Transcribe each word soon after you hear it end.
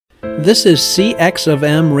This is CX of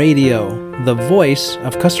M Radio, the voice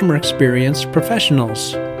of customer experience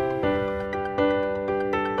professionals.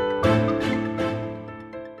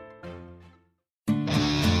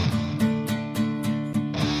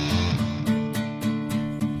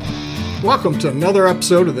 Welcome to another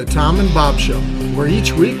episode of the Tom and Bob Show, where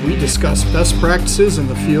each week we discuss best practices in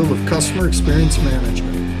the field of customer experience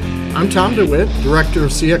management. I'm Tom DeWitt, Director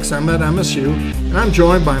of CXM at MSU, and I'm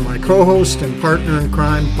joined by my co-host and partner in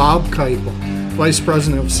crime, Bob Keitel, Vice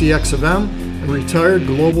President of CX of M and retired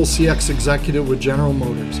Global CX Executive with General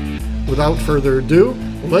Motors. Without further ado,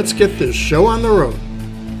 let's get this show on the road.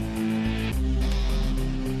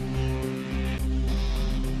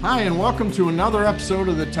 Hi, and welcome to another episode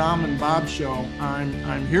of the Tom and Bob Show.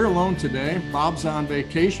 I'm here alone today. Bob's on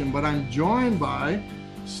vacation, but I'm joined by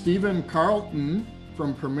Stephen Carlton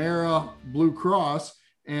from Premera Blue Cross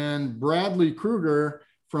and Bradley Kruger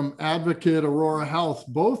from Advocate Aurora Health.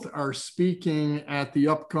 Both are speaking at the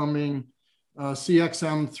upcoming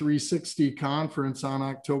CXM 360 conference on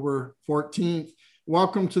October 14th.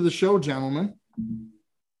 Welcome to the show, gentlemen.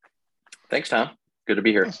 Thanks, Tom. Good to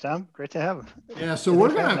be here. Thanks, Tom. Great to have him. Yeah, so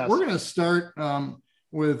we're gonna start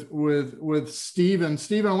with Stephen.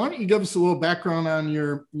 Stephen, why don't you give us a little background on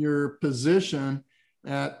your position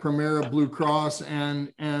at Premera Blue Cross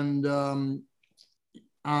and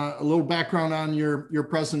a little background on your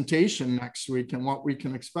presentation next week and what we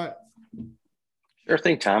can expect. Sure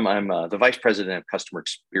thing, Tom. I'm the Vice President of Customer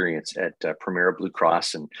Experience at Premera Blue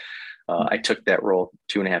Cross, and I took that role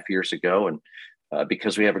 2.5 years ago. And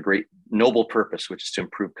because we have a great noble purpose, which is to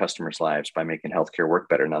improve customers' lives by making healthcare work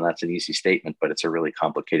better. Now, that's an easy statement, but it's a really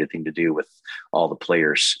complicated thing to do with all the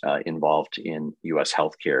players involved in U.S.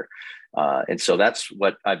 healthcare. And so that's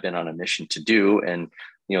what I've been on a mission to do. And,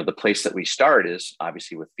 you know, the place that we start is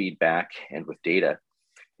obviously with feedback and with data,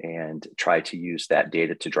 and try to use that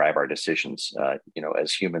data to drive our decisions.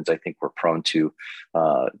 As humans, I think we're prone to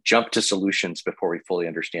jump to solutions before we fully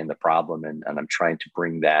understand the problem. And I'm trying to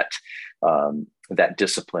bring that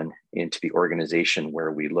discipline into the organization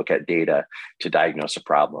where we look at data to diagnose a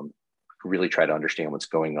problem, really try to understand what's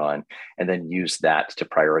going on, and then use that to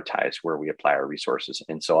prioritize where we apply our resources.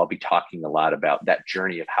 And so I'll be talking a lot about that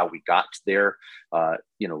journey of how we got there,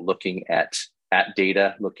 looking at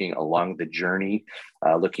data, looking along the journey,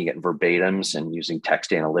 looking at verbatims and using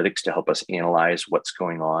text analytics to help us analyze what's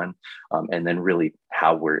going on, and then really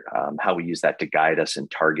how we use that to guide us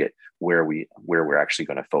and target where we're actually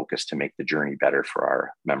going to focus to make the journey better for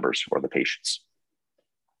our members or the patients.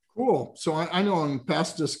 Cool. So I know in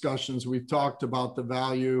past discussions we've talked about the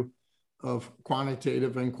value of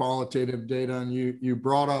quantitative and qualitative data, and you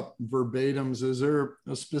brought up verbatims. Is there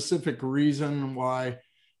a specific reason why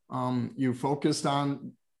you focused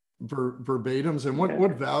on verbatims, and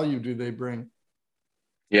what value do they bring?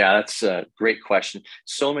 Yeah, that's a great question.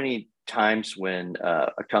 So many times when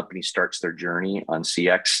a company starts their journey on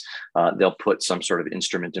CX, they'll put some sort of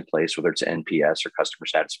instrument in place, whether it's NPS or customer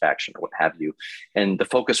satisfaction or what have you, and the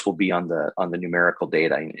focus will be on the numerical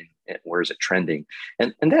data and where is it trending,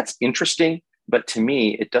 and that's interesting. But to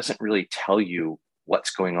me, it doesn't really tell you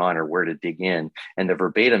what's going on or where to dig in. And the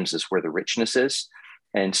verbatims is where the richness is.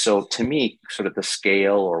 And so to me, sort of the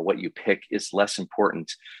scale or what you pick is less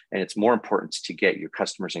important. And it's more important to get your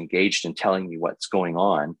customers engaged in telling you what's going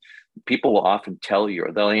on. People will often tell you,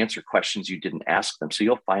 or they'll answer questions you didn't ask them. So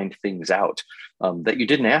you'll find things out that you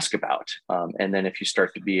didn't ask about. And then if you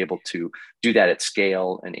start to be able to do that at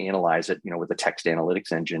scale and analyze it, with a text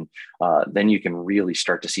analytics engine, then you can really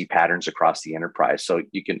start to see patterns across the enterprise. So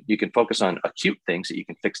you can focus on acute things that you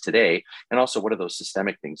can fix today, and also what are those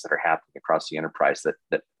systemic things that are happening across the enterprise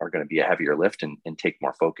that are going to be a heavier lift and take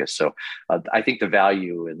more focus. So I think the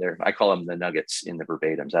value in there, I call them the nuggets in the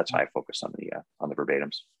verbatims. That's why I focus on the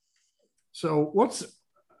verbatims. So what's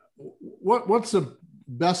the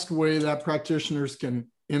best way that practitioners can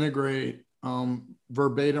integrate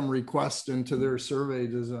verbatim requests into their survey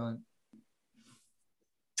design?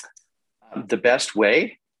 The best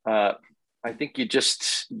way, I think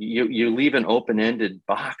you leave an open-ended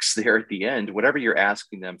box there at the end. Whatever you're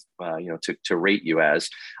asking them, to rate you as,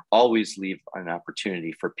 always leave an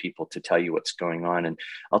opportunity for people to tell you what's going on. And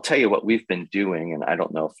I'll tell you what we've been doing. And I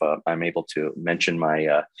don't know if I'm able to mention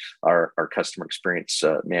my our customer experience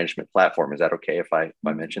management platform. Is that okay if I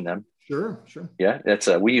mention them? Sure.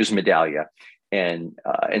 Yeah, we use Medallia, and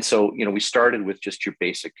so we started with just your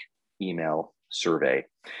basic email survey.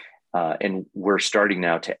 And we're starting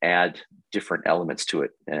now to add different elements to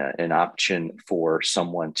it, an option for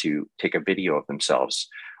someone to take a video of themselves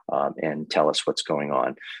and tell us what's going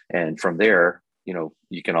on. And from there,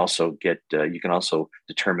 you can also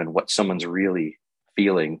determine what someone's really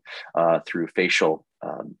feeling through facial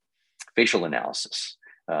analysis.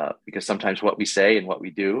 Because sometimes what we say and what we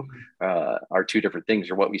do are two different things,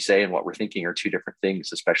 or what we say and what we're thinking are two different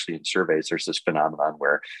things, especially in surveys. There's this phenomenon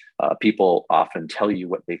where people often tell you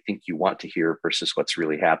what they think you want to hear versus what's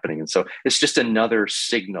really happening. And so it's just another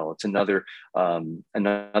signal. It's another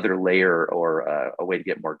layer or a way to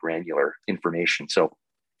get more granular information. So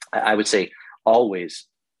I would say always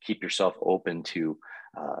keep yourself open to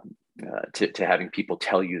having people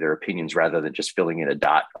tell you their opinions rather than just filling in a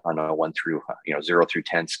dot on a 0 through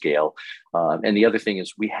 10 scale. And the other thing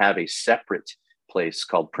is we have a separate place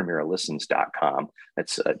called PrimeraListens.com.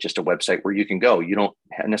 That's just a website where you can go. You don't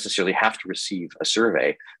necessarily have to receive a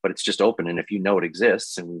survey, but it's just open. And if you know it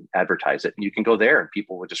exists and we advertise it, you can go there and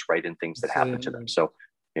people will just write in things that happen to them. So,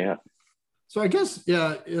 yeah. So I guess,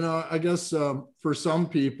 for some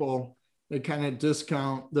people, they kind of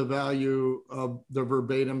discount the value of the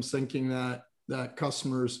verbatims, thinking that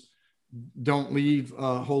customers don't leave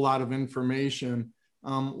a whole lot of information.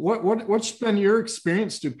 What's been your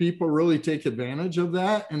experience? Do people really take advantage of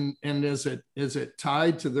that? And is it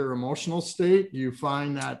tied to their emotional state? Do you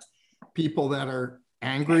find that people that are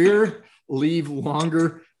angrier leave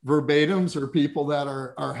longer verbatims, or people that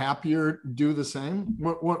are happier do the same?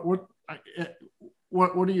 What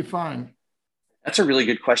do you find? That's a really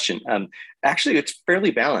good question. Actually, it's fairly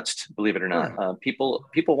balanced, believe it or not. People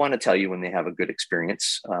want to tell you when they have a good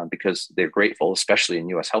experience because they're grateful, especially in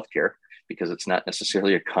U.S. healthcare, because it's not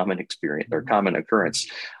necessarily a common experience or common occurrence.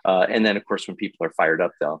 And then, of course, when people are fired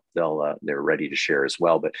up, they're ready to share as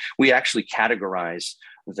well. But we actually categorize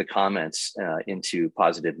the comments into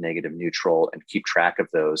positive, negative, neutral, and keep track of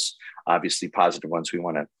those. Obviously, positive ones we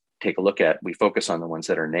want to take a look at. We focus on the ones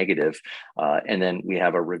that are negative, and then we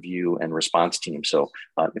have a review and response team. So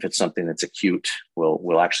if it's something that's acute,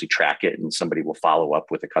 we'll actually track it, and somebody will follow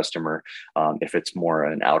up with the customer. If it's more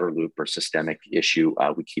an outer loop or systemic issue,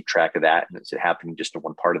 we keep track of that. And is it happening just in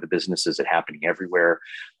one part of the business? Is it happening everywhere?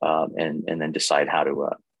 And then decide how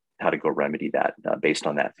to go remedy that based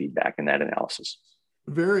on that feedback and that analysis.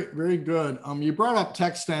 Very, very good. You brought up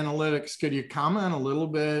text analytics. Could you comment a little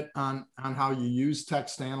bit on how you use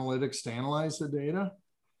text analytics to analyze the data?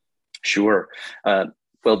 Sure.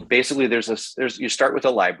 Well, basically, you start with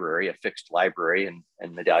a library, a fixed library, and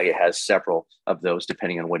Medallia has several of those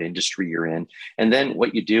depending on what industry you're in. And then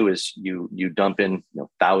what you do is you dump in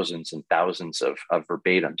thousands and thousands of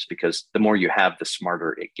verbatims, because the more you have, the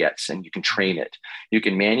smarter it gets, and you can train it. You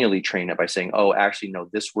can manually train it by saying, oh, actually, no,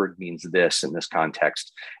 this word means this in this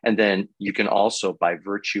context. And then you can also, by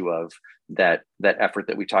virtue of that effort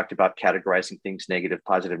that we talked about, categorizing things negative,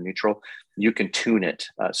 positive, neutral, you can tune it.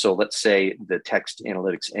 So let's say the text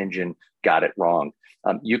analytics engine got it wrong.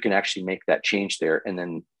 You can actually make that change there, and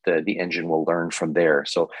then the engine will learn from there.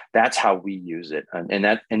 So that's how we use it.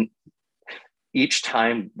 And each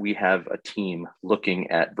time we have a team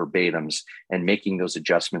looking at verbatims and making those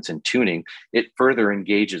adjustments and tuning, it further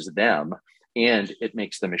engages them and it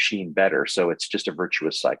makes the machine better. So it's just a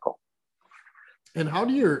virtuous cycle. And how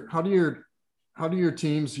do your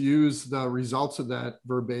teams use the results of that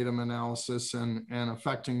verbatim analysis and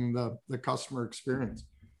affecting the customer experience?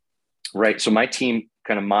 Right. So my team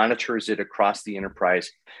kind of monitors it across the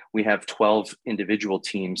enterprise. We have 12 individual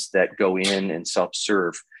teams that go in and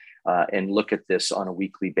self-serve and look at this on a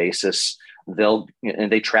weekly basis.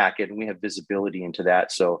 They track it, and we have visibility into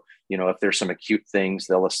that. So, if there's some acute things,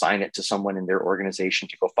 they'll assign it to someone in their organization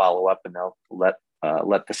to go follow up, and they'll let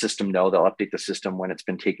the system know. They'll update the system when it's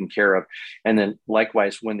been taken care of. And then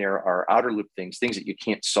likewise, when there are outer loop things that you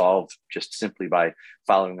can't solve just simply by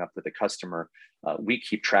following up with the customer, we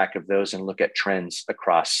keep track of those and look at trends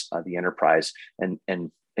across the enterprise and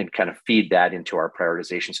kind of feed that into our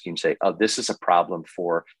prioritization scheme. Say, oh, this is a problem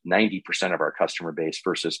for 90% of our customer base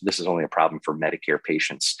versus this is only a problem for Medicare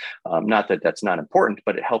patients. Not that that's not important,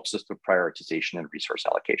 but it helps us with prioritization and resource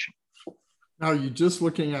allocation. Now, you're just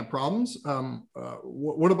looking at problems.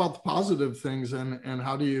 What about the positive things, and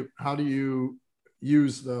how do you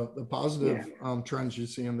use the positive trends you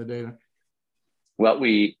see in the data? Well,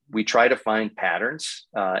 we try to find patterns,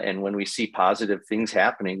 and when we see positive things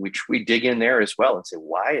happening, we dig in there as well and say,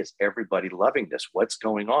 why is everybody loving this? What's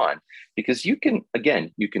going on? Because you can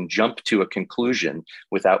jump to a conclusion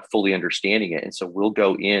without fully understanding it. And so we'll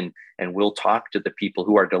go in and we'll talk to the people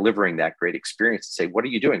who are delivering that great experience and say, what are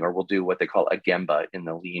you doing? Or we'll do what they call a Gemba in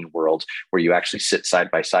the lean world, where you actually sit side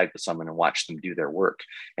by side with someone and watch them do their work.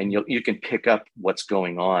 And you can pick up what's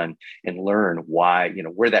going on and learn why,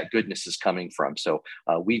 where that goodness is coming from. So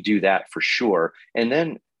we do that for sure. And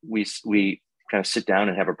then we kind of sit down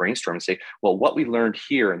and have a brainstorm and say, well, what we learned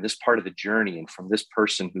here in this part of the journey and from this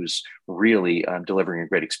person who's really delivering a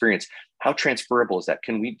great experience, how transferable is that?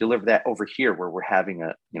 Can we deliver that over here where we're having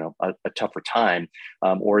a tougher time,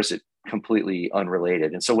 or is it completely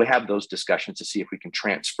unrelated? And so we have those discussions to see if we can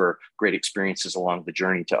transfer great experiences along the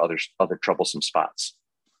journey to other troublesome spots.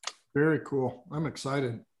 Very cool. I'm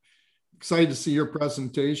excited to see your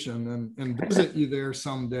presentation and visit you there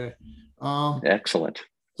someday. Excellent.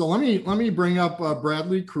 So let me bring up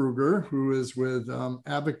Bradley Kruger, who is with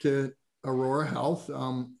Advocate Aurora Health.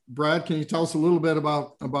 Brad, can you tell us a little bit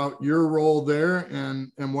about your role there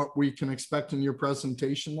and what we can expect in your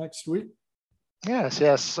presentation next week? Yes.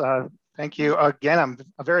 Thank you. Again, I'm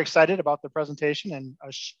very excited about the presentation and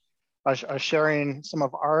sharing some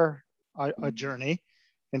of our journey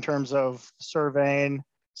in terms of surveying,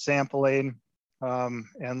 sampling,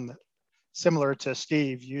 and similar to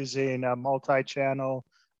Steve, using multi-channel,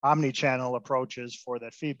 omni-channel approaches for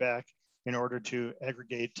that feedback in order to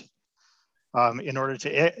aggregate,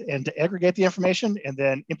 aggregate the information and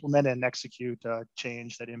then implement and execute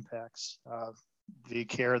change that impacts the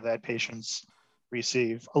care that patients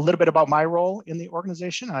receive. A little bit about my role in the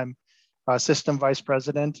organization. I'm System Vice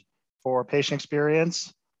President for Patient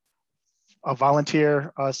Experience,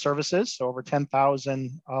 volunteer services, so over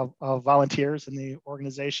 10,000 volunteers in the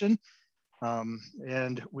organization.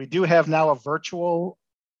 And we do have now a virtual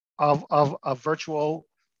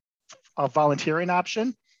volunteering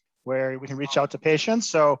option where we can reach out to patients.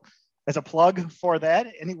 So as a plug for that,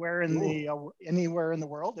 anywhere in the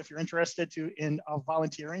world, if you're interested in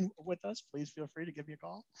volunteering with us, please feel free to give me a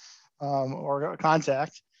call or a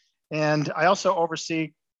contact. And I also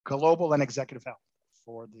oversee global and executive health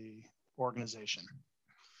for the organization.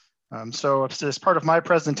 So as part of my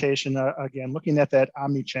presentation, again, looking at that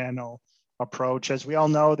omni-channel approach, as we all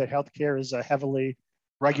know that healthcare is a heavily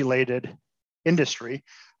regulated industry,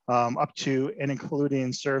 up to and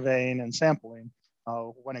including surveying and sampling.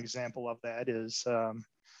 One example of that is the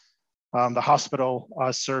hospital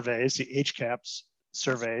surveys, the HCAHPS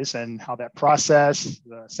surveys, and how that process,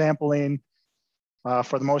 the sampling,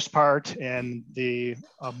 for the most part, and the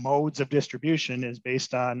modes of distribution is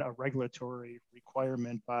based on a regulatory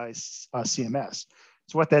requirement by CMS.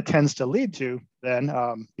 So what that tends to lead to then,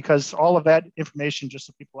 because all of that information, just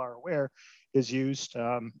so people are aware, is used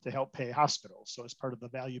to help pay hospitals. So as part of the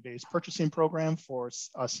value-based purchasing program for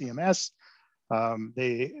CMS,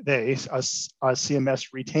 CMS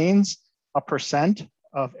retains a percent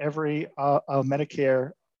of every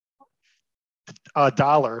Medicare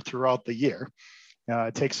dollar throughout the year.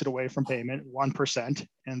 It takes it away from payment, 1%,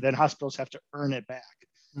 and then hospitals have to earn it back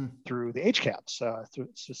through the HCAHPS,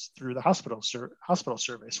 through the hospital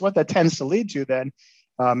survey. So what that tends to lead to then,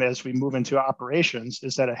 as we move into operations,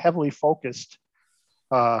 is that a heavily focused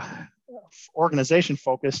organization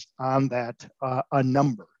focused on that a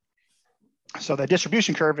number. So the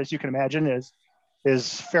distribution curve, as you can imagine,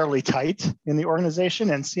 is fairly tight in the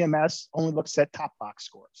organization, and CMS only looks at top box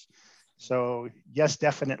scores. So yes,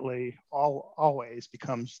 definitely, always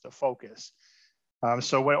becomes the focus.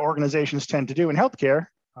 So what organizations tend to do in healthcare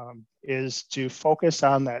is to focus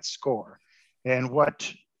on that score, and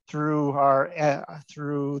what through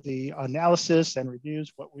the analysis and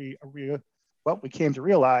reviews, what we came to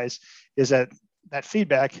realize is that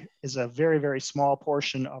feedback is a very, very small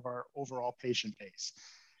portion of our overall patient base.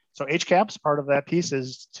 So HCAHPS, part of that piece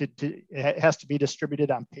is it has to be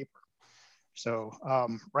distributed on paper. So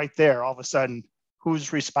right there, all of a sudden,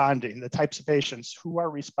 who's responding, the types of patients who are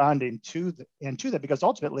responding to that, because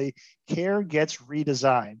ultimately care gets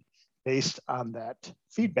redesigned based on that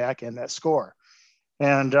feedback and that score.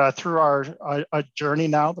 And through our journey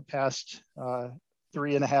now, the past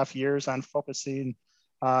 3.5 years on focusing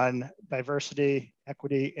on diversity,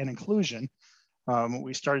 equity, and inclusion,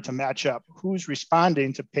 we started to match up who's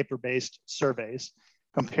responding to paper-based surveys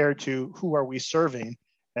compared to who are we serving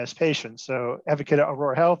as patients. So Advocate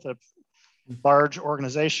Aurora Health, a large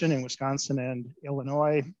organization in Wisconsin and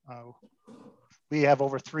Illinois, we have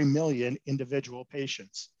over 3 million individual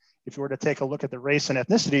patients. If you were to take a look at the race and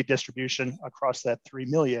ethnicity distribution across that 3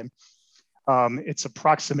 million, it's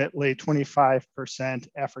approximately 25%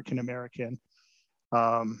 African-American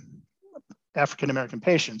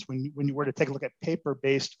patients. When you were to take a look at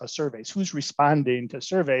paper-based surveys, who's responding to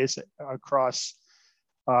surveys across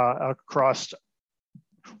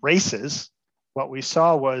races, what we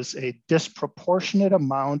saw was a disproportionate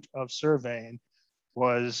amount of surveying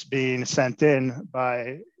was being sent in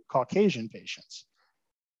by Caucasian patients.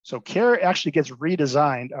 So care actually gets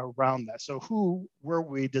redesigned around that. So who were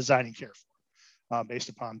we designing care for based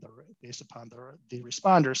upon the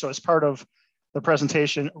responder? So as part of the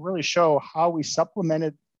presentation really show how we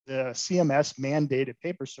supplemented the CMS mandated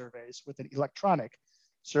paper surveys with an electronic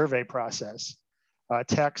survey process,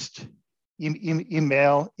 text,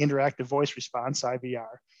 email, interactive voice response,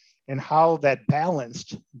 IVR, and how that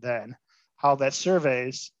balanced then, how the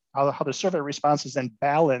survey responses then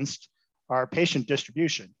balanced our patient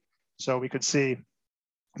distribution. So we could see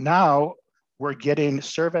now we're getting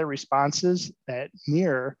survey responses that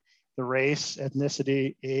mirror the race,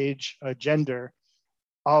 ethnicity, age, gender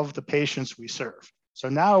of the patients we serve. So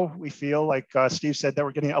now we feel like Steve said that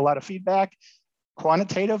we're getting a lot of feedback,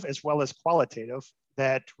 quantitative as well as qualitative,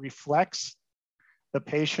 that reflects the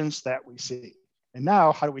patients that we see. And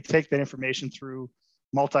now how do we take that information through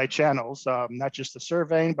multi-channels, not just the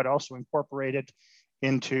surveying, but also incorporate it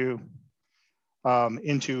into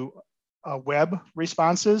web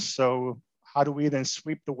responses. So how do we then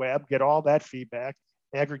sweep the web, get all that feedback,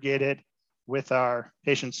 aggregate it with our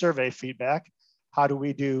patient survey feedback? How do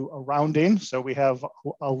we do a rounding? So we have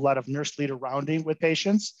a lot of nurse leader rounding with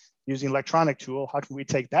patients using electronic tool. How can we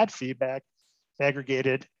take that feedback, aggregate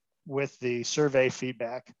it with the survey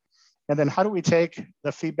feedback? And then how do we take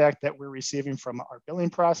the feedback that we're receiving from our billing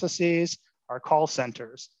processes, our call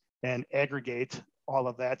centers, and aggregate all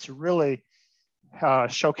of that to really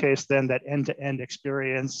showcase then that end-to-end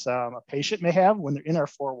experience a patient may have when they're in our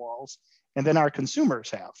four walls, and then our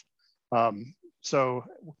consumers have. So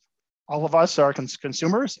all of us are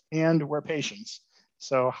consumers and we're patients.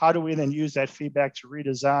 So how do we then use that feedback to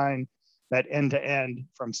redesign that end-to-end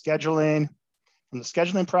from scheduling, from the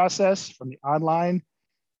scheduling process, from the online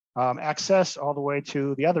access all the way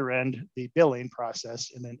to the other end, the billing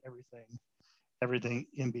process, and then everything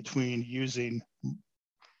in between using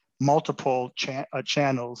multiple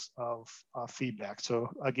channels of feedback. So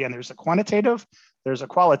again, there's a quantitative, there's a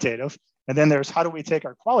qualitative, and then there's how do we take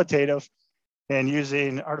our qualitative and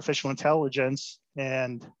using artificial intelligence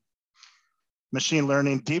and machine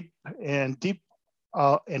learning, deep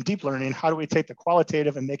learning, how do we take the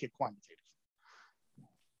qualitative and make it quantitative?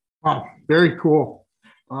 Wow, very cool.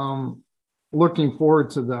 Looking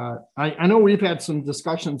forward to that. I know we've had some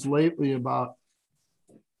discussions lately about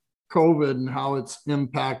COVID and how it's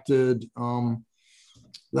impacted the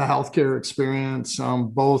healthcare experience,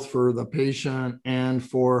 both for the patient and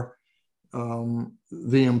for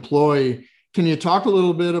the employee. Can you talk a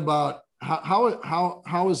little bit about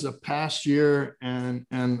how is the past year and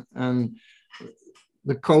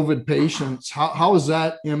the COVID patients, how has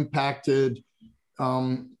that impacted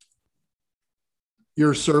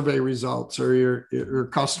your survey results or your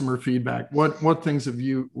customer feedback? What things have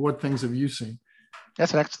you seen?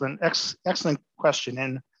 That's an excellent question.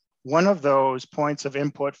 And one of those points of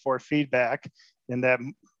input for feedback in that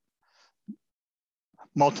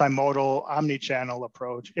multimodal omni-channel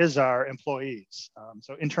approach is our employees.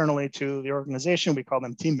 So internally to the organization, we call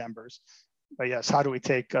them team members. But yes, how do we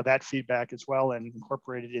take that feedback as well and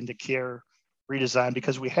incorporate it into care redesign?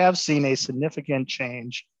 Because we have seen a significant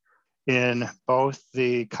change in both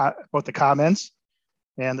the comments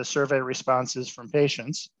and the survey responses from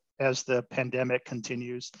patients as the pandemic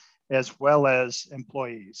continues, as well as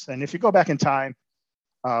employees. And if you go back in time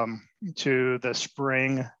to the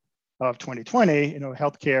spring of 2020,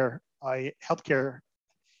 healthcare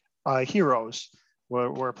heroes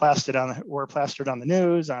were plastered on the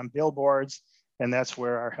news, on billboards, and that's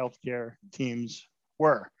where our healthcare teams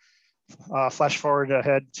were. Flash forward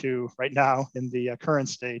ahead to right now in the current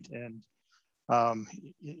state, and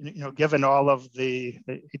given all of the,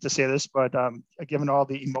 I hate to say this, but given all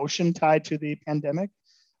the emotion tied to the pandemic,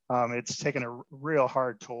 it's taken a real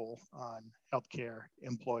hard toll on healthcare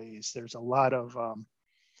employees. There's a lot of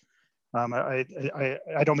I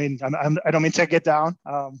don't mean to get down,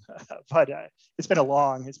 but it's been a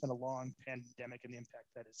long pandemic, and the impact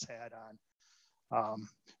that it's had on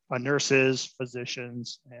nurses,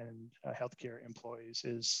 physicians, and healthcare employees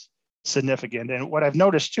is significant. And what I've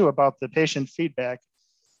noticed too about the patient feedback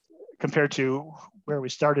compared to where we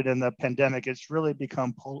started in the pandemic, it's really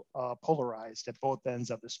become polarized at both ends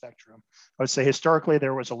of the spectrum. I would say historically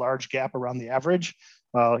there was a large gap around the average,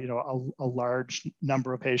 a large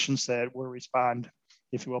number of patients that will respond,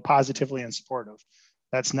 if you will, positively and supportive.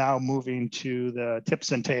 That's now moving to the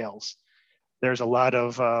tips and tails. There's a lot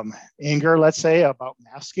of anger, let's say, about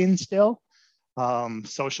masking still,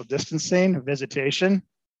 social distancing, visitation,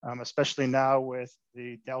 especially now with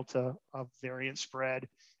the Delta variant spread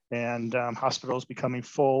and hospitals becoming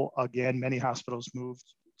full again. Many hospitals moved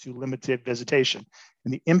to limited visitation,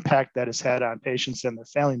 and the impact that has had on patients and their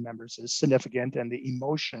family members is significant. And the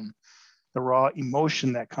emotion, the raw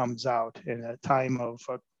emotion that comes out in a time of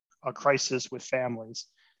a crisis with families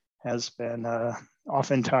has been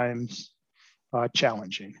oftentimes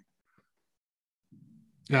challenging.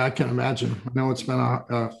 Yeah, I can imagine. I know it's been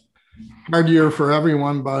a hard year for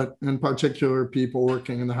everyone, but in particular, people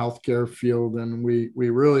working in the healthcare field. And we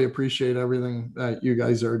really appreciate everything that you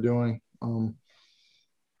guys are doing, and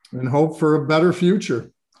hope for a better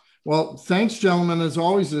future. Well, thanks, gentlemen. As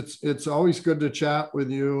always, it's always good to chat with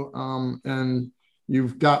you. And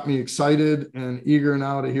you've got me excited and eager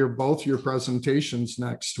now to hear both your presentations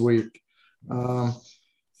next week.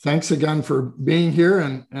 Thanks again for being here,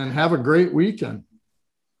 and have a great weekend.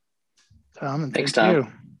 Tom, and thanks, Tom. You.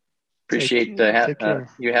 Appreciate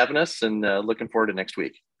you having us, and looking forward to next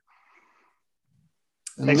week.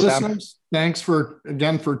 And thanks, listeners, thanks for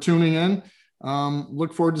tuning in.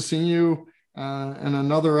 Look forward to seeing you in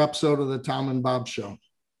another episode of the Tom and Bob Show.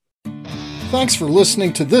 Thanks for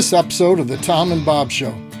listening to this episode of the Tom and Bob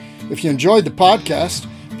Show. If you enjoyed the podcast,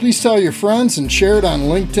 please tell your friends and share it on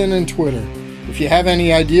LinkedIn and Twitter. If you have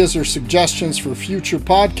any ideas or suggestions for future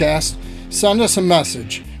podcasts, send us a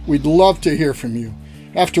message. We'd love to hear from you.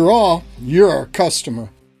 After all, you're our customer.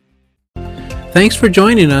 Thanks for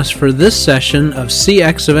joining us for this session of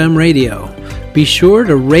CX of M Radio. Be sure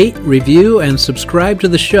to rate, review, and subscribe to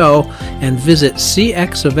the show, and visit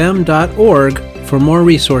cxofm.org for more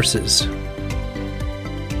resources.